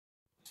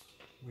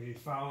We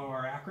follow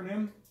our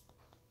acronym.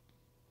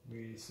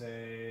 We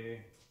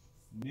say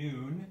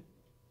noon.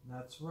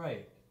 That's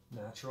right.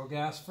 Natural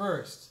gas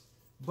first.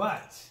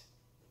 But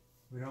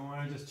we don't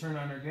want to just turn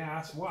on our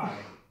gas. Why?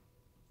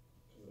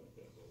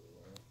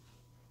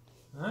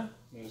 Huh?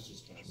 It's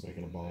just kind of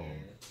making a bomb.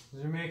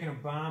 Because you're making a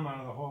bomb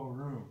out of the whole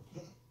room.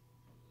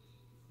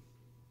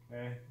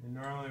 Okay? And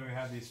normally we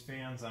have these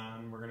fans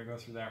on. We're going to go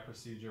through that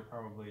procedure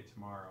probably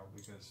tomorrow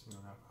because I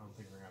don't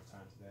think we're going to have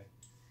time today.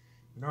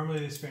 But normally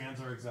these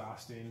fans are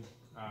exhausting.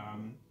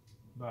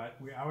 But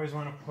we always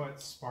want to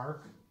put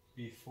spark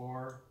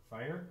before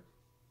fire.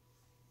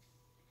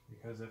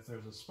 Because if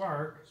there's a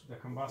spark, the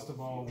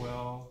combustible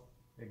will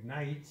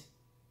ignite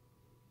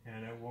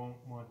and it won't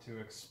want to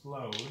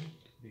explode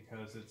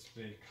because it's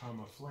become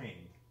a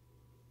flame.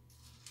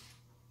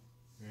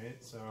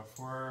 Right? So if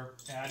we're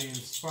adding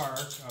spark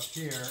up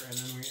here and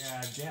then we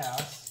add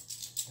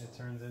gas, it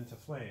turns into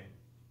flame.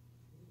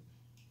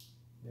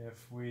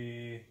 If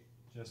we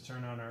just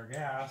turn on our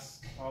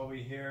gas, all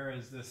we hear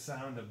is this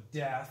sound of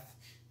death,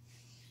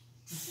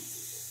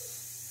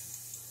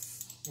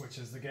 which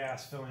is the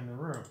gas filling the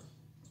room.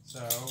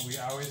 So we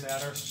always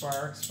add our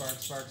spark,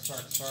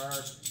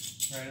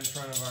 right in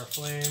front of our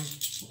flame,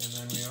 and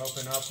then we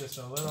open up just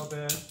a little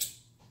bit,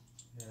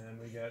 and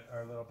we get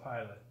our little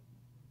pilot.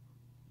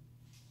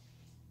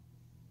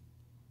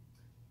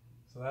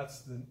 So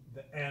that's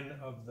the end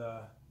of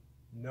the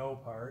no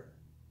part.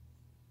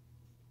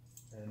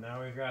 And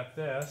now we've got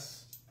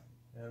this,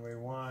 and we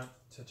want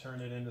to turn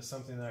it into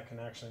something that can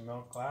actually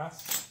melt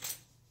glass,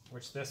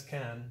 which this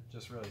can,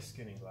 just really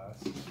skinny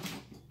glass.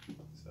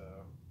 So,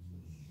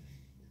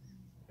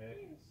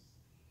 okay.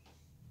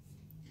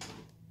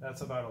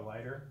 That's about a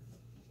lighter.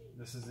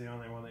 This is the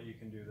only one that you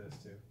can do this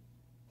to.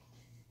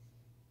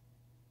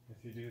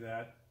 If you do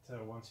that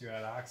once you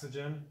add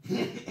oxygen,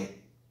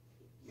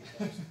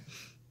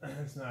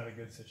 it's not a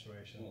good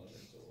situation.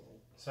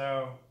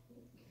 So,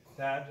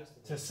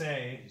 that to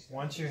say,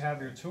 once you have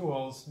your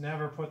tools,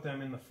 never put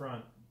them in the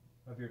front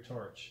of your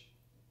torch.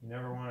 You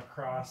never want to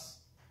cross,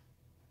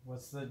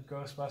 what's the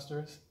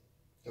Ghostbusters?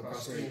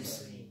 Cross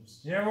streams.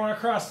 You never want to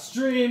cross the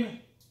stream,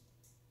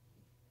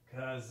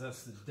 because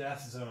that's the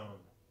death zone.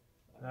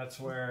 That's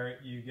where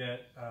you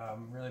get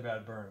really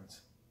bad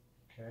burns.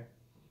 Okay,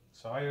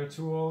 so all your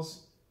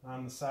tools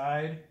on the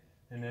side,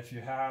 and if you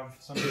have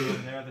something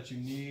in there that you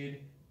need,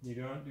 you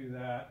don't do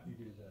that, you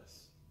do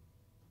this,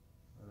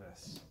 or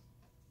this.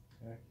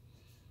 Okay,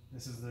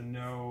 this is the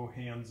no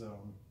hand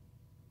zone.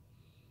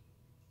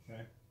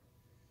 Okay,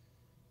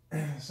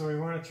 so we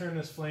want to turn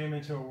this flame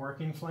into a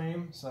working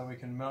flame so we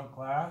can melt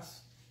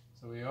glass.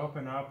 So we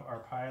open up our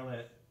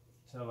pilot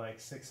to like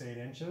 6-8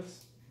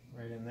 inches,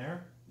 right in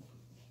there.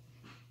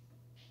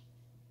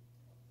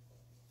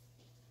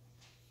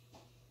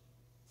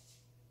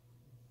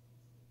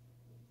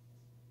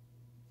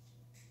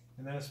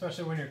 And then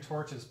especially when your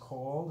torch is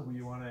cold,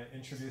 you want to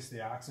introduce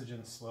the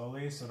oxygen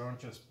slowly, so don't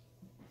just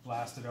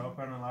blast it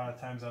open. A lot of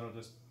times that'll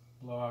just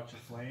blow out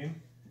your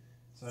flame.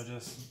 So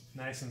just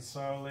nice and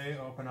slowly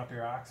open up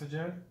your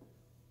oxygen.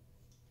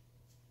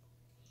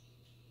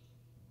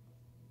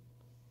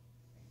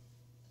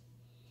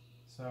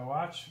 So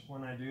watch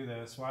when I do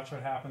this, watch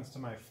what happens to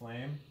my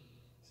flame.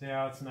 See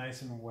how it's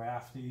nice and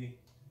wafty,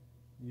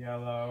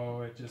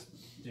 yellow, it just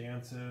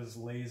dances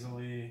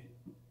lazily.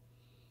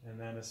 And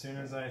then as soon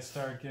as I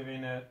start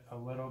giving it a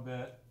little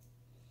bit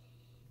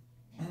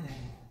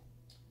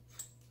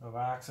of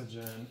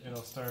oxygen,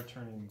 it'll start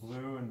turning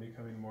blue and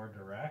becoming more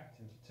direct.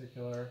 In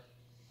particular,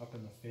 up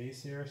in the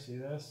face here, see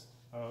this?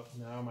 Oh,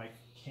 now my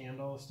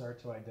candles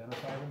start to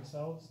identify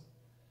themselves.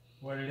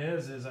 What it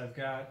is I've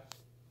got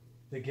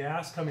the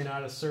gas coming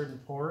out of certain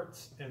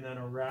ports, and then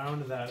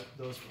around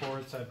those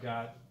ports I've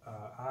got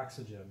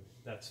oxygen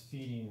that's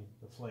feeding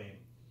the flame.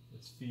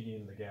 It's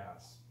feeding the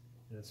gas,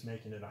 and it's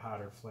making it a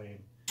hotter flame.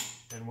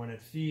 And when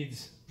it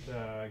feeds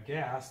the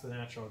gas, the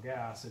natural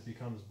gas, it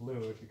becomes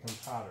blue, it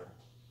becomes hotter.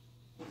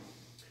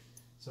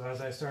 So as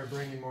I start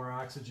bringing more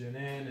oxygen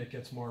in, it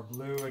gets more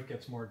blue, it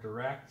gets more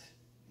direct.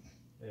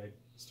 It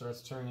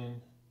starts turning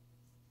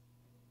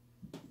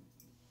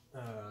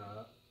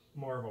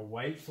more of a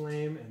white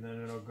flame, and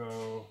then it'll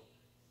go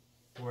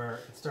where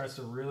it starts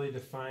to really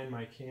define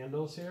my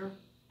candles here.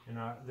 And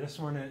this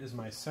one is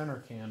my center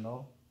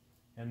candle,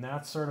 and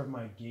that's sort of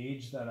my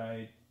gauge that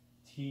I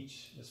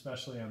teach,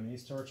 especially on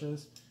these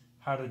torches,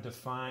 how to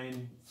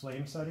define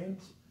flame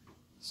settings.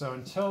 So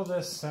until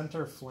this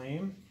center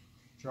flame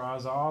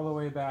draws all the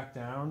way back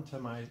down to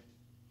my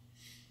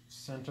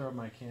center of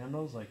my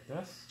candles like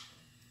this,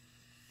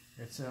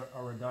 it's a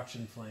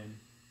reduction flame.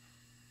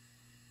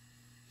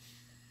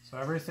 So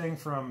everything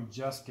from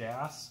just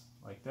gas,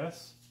 like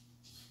this,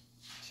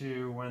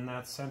 to when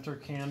that center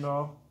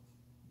candle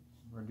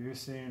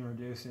reducing,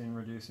 reducing,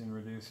 reducing,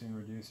 reducing,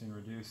 reducing,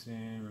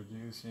 reducing,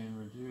 reducing,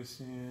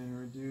 reducing,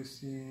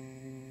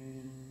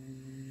 reducing,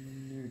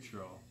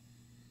 neutral.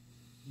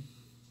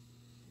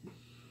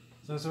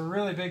 So it's a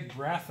really big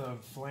breath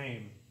of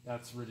flame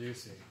that's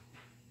reducing.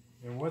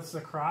 And what's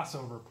the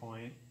crossover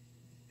point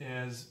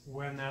is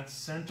when that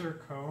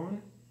center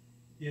cone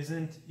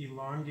isn't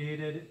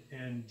elongated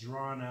and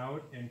drawn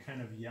out and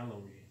kind of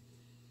yellowy.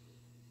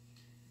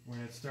 When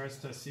it starts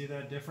to see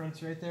that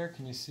difference right there,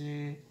 can you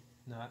see?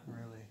 Not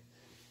really.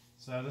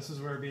 So this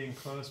is where being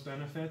close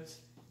benefits.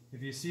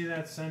 If you see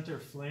that center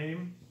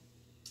flame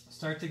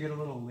start to get a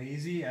little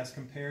lazy as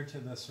compared to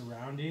the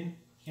surrounding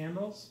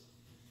candles,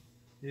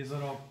 these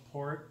little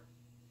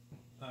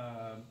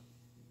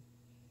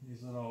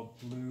these little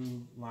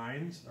blue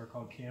lines are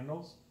called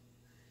candles.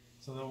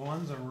 So the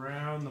ones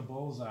around the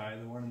bullseye,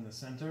 the one in the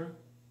center,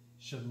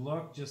 should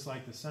look just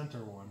like the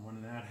center one.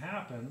 When that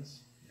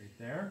happens, right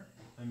there,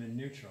 I'm in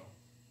neutral.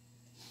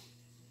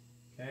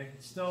 Okay,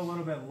 it's still a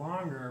little bit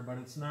longer, but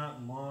it's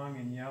not long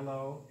and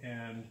yellow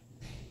and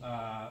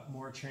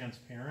more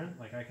transparent.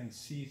 Like I can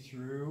see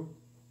through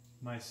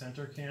my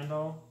center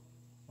candle.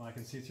 Well, I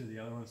can see through the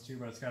other ones too,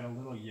 but it's got a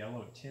little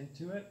yellow tint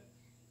to it.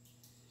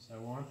 So I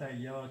want that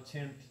yellow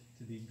tint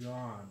to be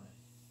gone,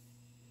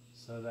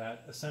 so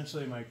that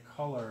essentially my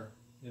color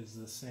is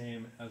the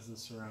same as the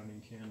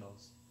surrounding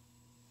candles.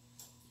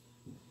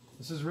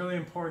 This is really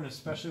important,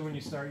 especially when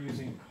you start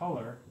using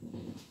color,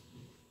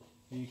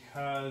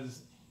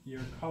 because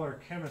your color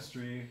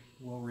chemistry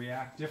will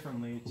react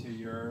differently to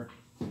your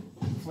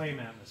flame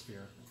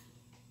atmosphere.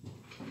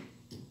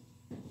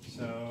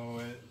 So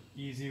an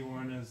easy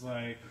one is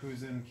like,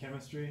 who's in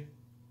chemistry?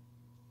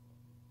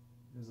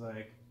 Is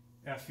like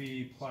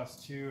Fe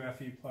plus 2,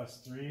 Fe plus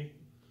 3.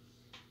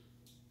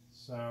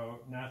 So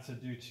not to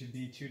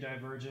be too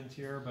divergent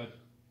here, but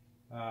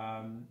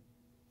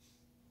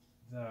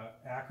the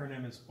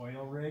acronym is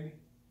oil rig,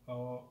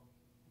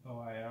 O-I-L-R-I-G.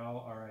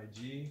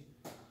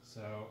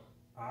 So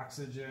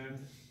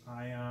oxygen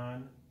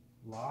ion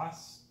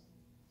loss,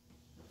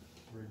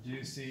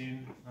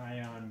 reducing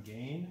ion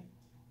gain,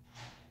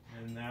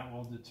 and that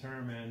will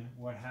determine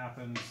what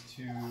happens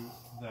to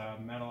the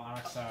metal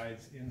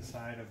oxides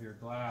inside of your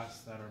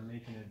glass that are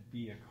making it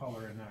be a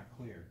color and not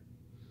clear.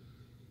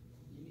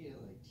 You need to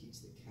like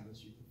teach the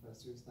chemistry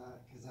professors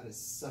that, because that is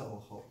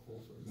so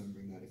helpful for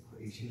remembering that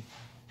equation.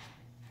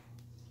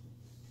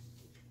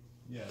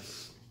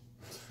 Yes.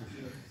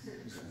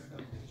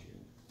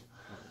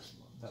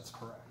 That's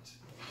correct.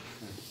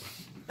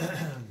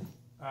 Thank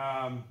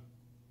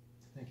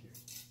you.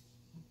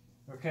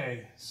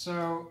 Okay,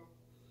 so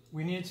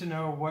we need to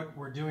know what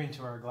we're doing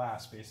to our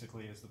glass,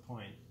 basically, is the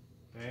point.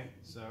 Okay,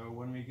 so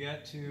when we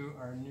get to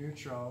our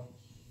neutral,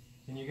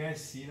 can you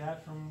guys see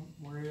that from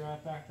where you're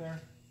at back there?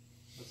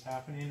 What's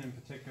happening in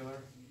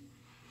particular?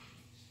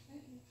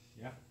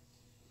 Yeah.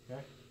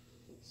 Okay.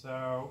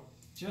 So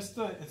just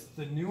it's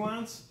the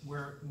nuance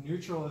where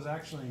neutral is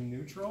actually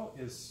neutral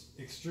is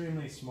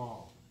extremely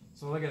small.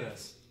 So look at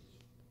this.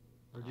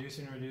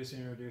 Reducing,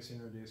 reducing, reducing,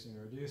 reducing,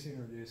 reducing,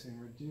 reducing,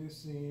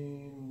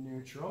 reducing,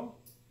 neutral.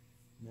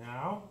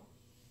 Now,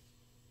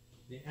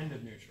 the end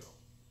of neutral.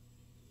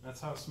 That's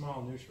how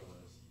small neutral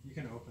is. You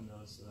can open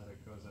those so that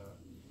it goes out.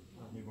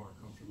 I'll be more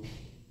comfortable.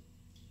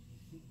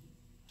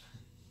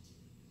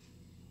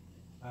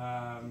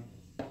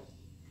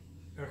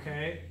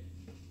 Okay,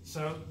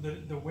 so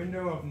the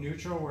window of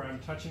neutral where I'm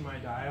touching my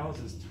dials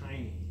is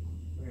tiny.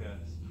 Look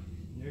at this.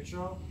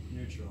 Neutral,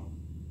 neutral,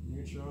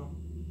 neutral,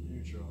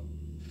 neutral.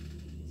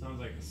 Sounds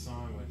like a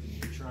song, like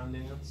the Neutron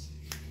Dance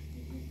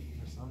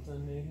or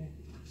something, maybe.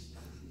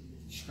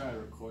 You should try to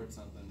record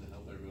something to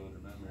help everyone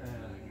remember,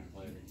 and then we can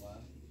play it in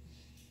class.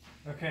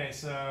 Okay,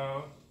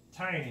 so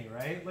tiny,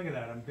 right? Look at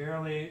that. I'm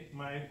barely,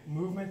 my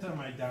movement on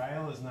my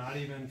dial is not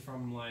even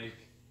from like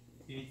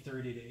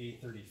 830 to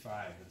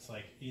 835. It's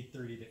like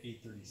 830 to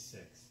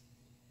 836.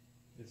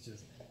 It's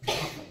just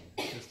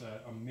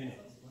a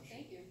minute.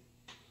 Thank you.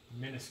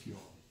 Minuscule.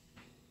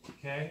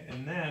 Okay,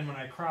 and then when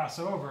I cross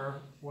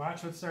over,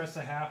 watch what starts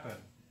to happen.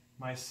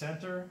 My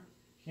center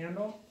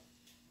candle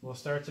will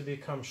start to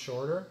become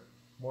shorter,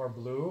 more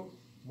blue,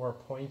 more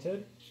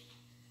pointed,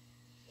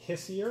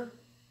 hissier,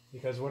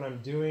 because what I'm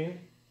doing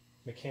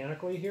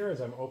mechanically here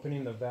is I'm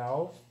opening the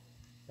valve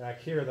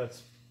back here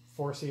that's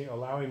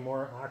allowing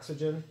more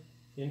oxygen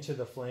into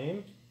the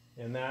flame,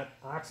 and that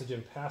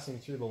oxygen passing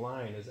through the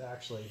line is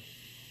actually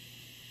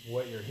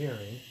what you're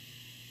hearing,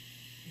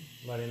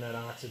 letting that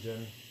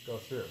oxygen go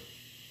through.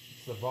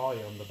 It's the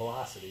volume, the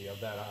velocity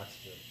of that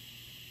oxygen.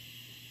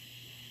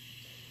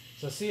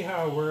 So see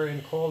how we're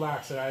in cold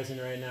oxidizing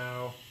right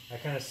now. I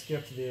kind of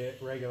skipped the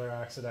regular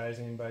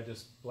oxidizing by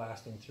just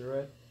blasting through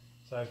it.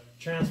 So I've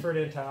transferred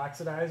into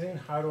oxidizing.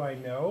 How do I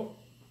know?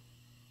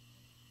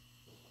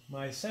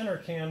 My center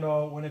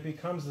candle, when it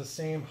becomes the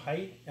same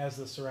height as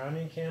the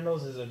surrounding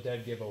candles, is a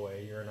dead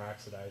giveaway. You're in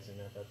oxidizing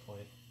at that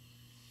point.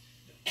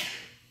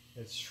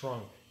 It's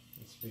shrunk.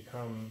 It's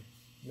become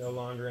no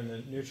longer in the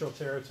neutral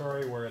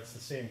territory where it's the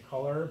same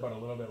color but a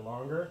little bit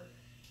longer.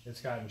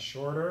 It's gotten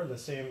shorter, the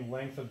same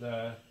length of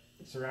the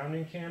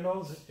surrounding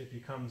candles. It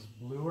becomes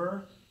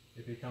bluer.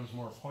 It becomes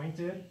more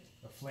pointed.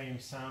 The flame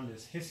sound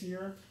is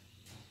hissier.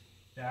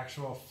 The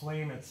actual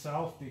flame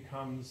itself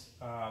becomes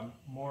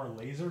more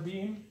laser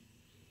beam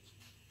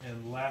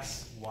and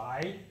less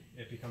wide.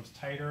 It becomes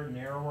tighter,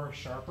 narrower,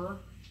 sharper.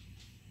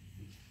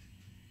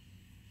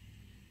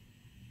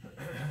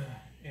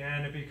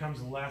 and it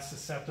becomes less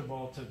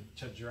susceptible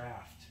to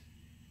draft.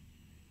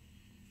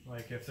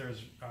 Like if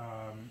there's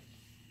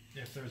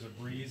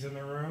a breeze in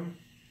the room,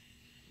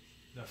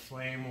 the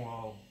flame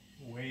will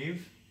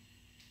wave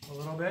a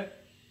little bit,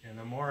 and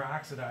the more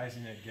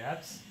oxidizing it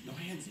gets, No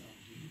hands on.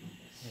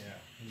 yeah,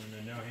 and then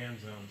the no hand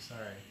zone,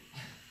 sorry.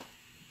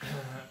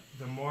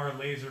 The more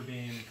laser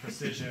beam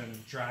precision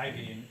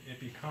driving it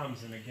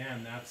becomes, and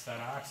again, that's that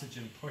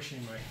oxygen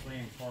pushing my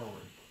flame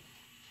forward.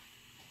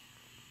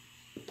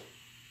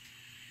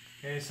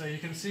 Okay, so you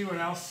can see what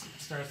else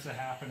starts to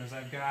happen is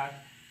I've got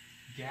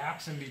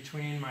gaps in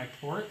between my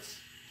ports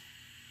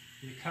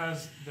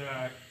because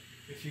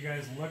if you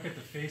guys look at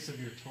the face of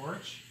your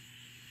torch,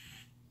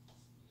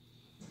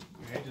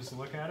 okay, just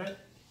look at it.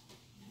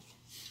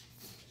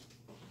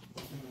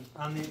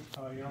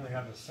 You only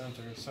have the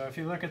center. So if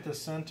you look at the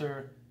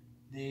center,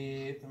 let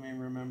me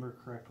remember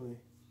correctly.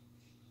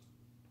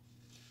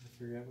 I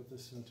forget what the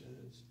center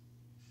is.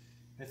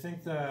 I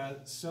think the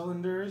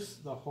cylinders,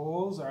 the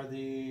holes are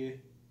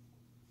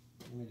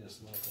let me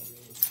just look at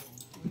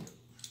it.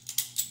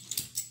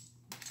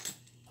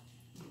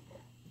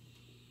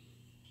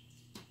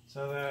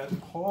 So the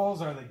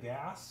holes are the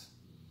gas,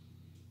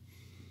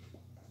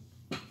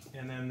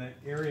 and then the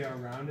area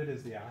around it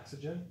is the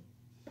oxygen.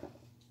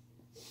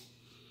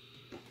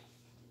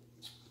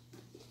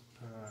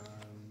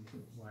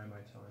 Why am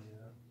I telling you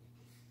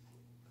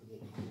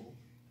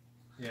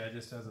that? Yeah,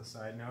 just as a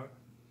side note.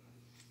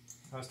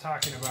 I was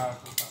talking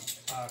about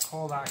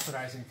cold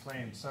oxidizing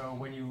flame. So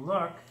when you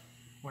look,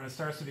 when it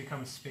starts to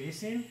become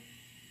spacing,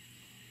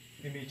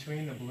 in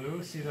between the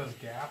blue, see those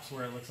gaps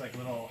where it looks like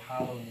little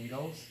hollow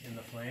needles in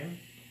the flame?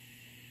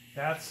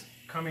 That's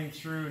coming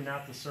through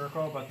not the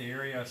circle, but the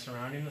area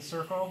surrounding the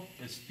circle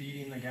is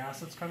feeding the gas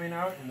that's coming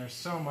out, and there's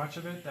so much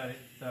of it that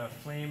the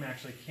flame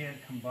actually can't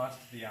combust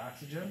the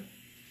oxygen.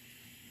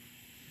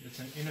 It's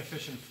an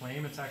inefficient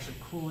flame. It's actually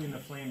cooling the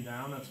flame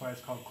down. That's why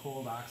it's called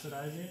cold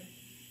oxidizing.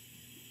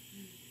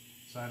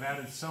 So I've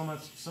added so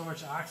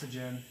much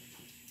oxygen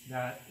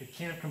that it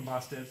can't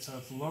combust it, so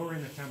it's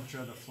lowering the temperature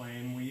of the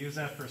flame. We use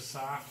that for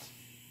soft,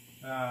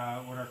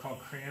 what are called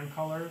crayon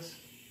colors,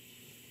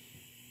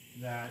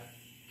 that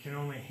can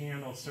only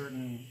handle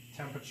certain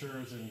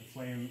temperatures and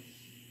flame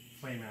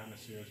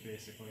atmospheres,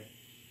 basically.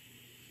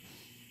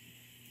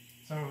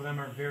 Some of them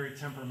are very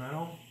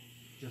temperamental,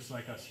 just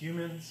like us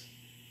humans.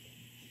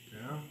 You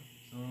know,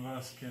 some of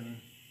us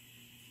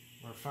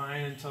we're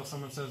fine until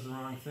someone says the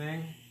wrong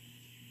thing.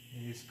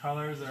 And these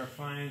colors are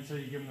fine until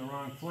you give them the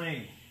wrong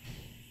flame.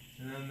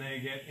 And then they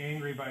get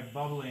angry by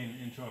bubbling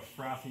into a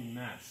frothy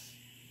mess.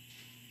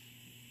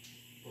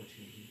 Or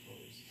too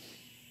close.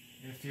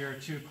 If you're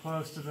too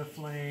close to the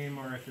flame,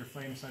 or if your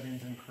flame setting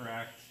is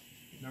incorrect,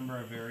 number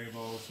of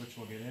variables, which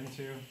we'll get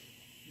into.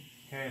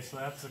 Okay, so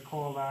that's the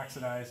cold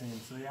oxidizing.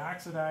 So the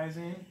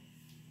oxidizing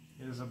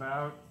is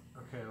about,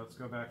 okay, let's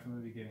go back from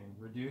the beginning.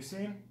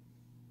 Reducing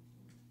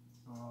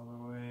all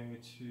the way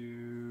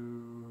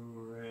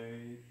to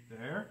right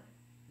there.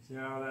 See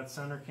how that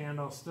center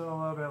candle is still a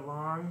little bit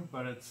long,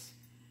 but it's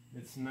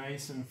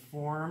nice and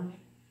formed.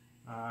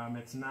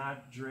 It's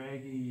not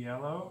draggy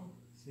yellow.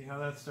 See how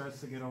that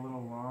starts to get a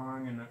little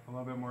long and a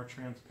little bit more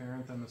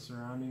transparent than the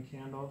surrounding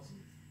candles?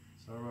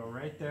 So we'll go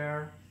right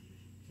there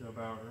to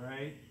about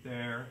right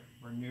there.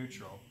 We're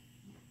neutral.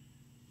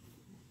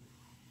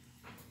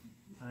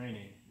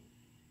 Tiny.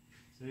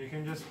 So you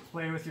can just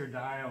play with your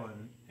dial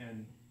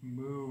and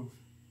move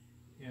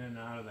in and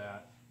out of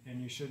that.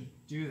 And you should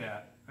do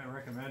that. I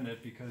recommend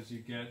it because you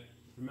get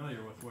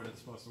familiar with what it's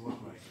supposed to look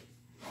like.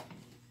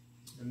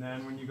 And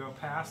then when you go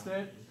past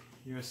it,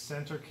 your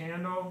center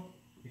candle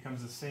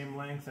becomes the same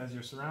length as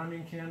your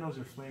surrounding candles.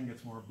 Your flame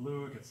gets more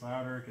blue, it gets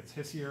louder, it gets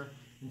hissier,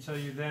 until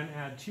you then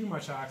add too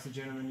much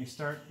oxygen, and then you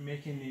start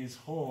making these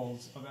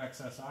holes of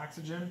excess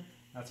oxygen.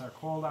 That's our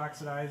cold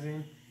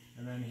oxidizing.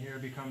 And then here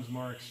becomes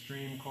more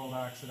extreme cold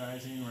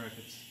oxidizing, where if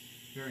it's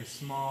very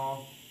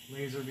small,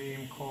 laser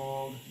beam,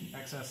 cold,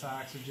 excess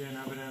oxygen,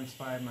 evidenced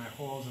by my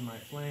holes in my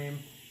flame.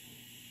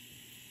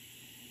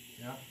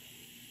 Yeah?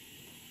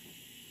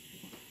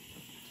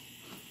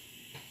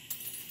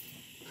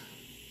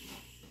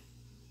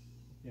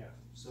 Yeah.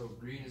 So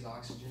green is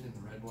oxygen and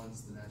the red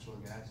one's the natural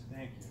gas?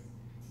 Thank you.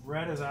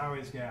 Red is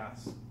always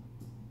gas.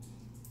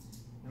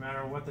 No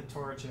matter what the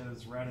torch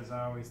is, red is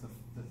always the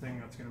thing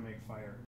that's going to make fire.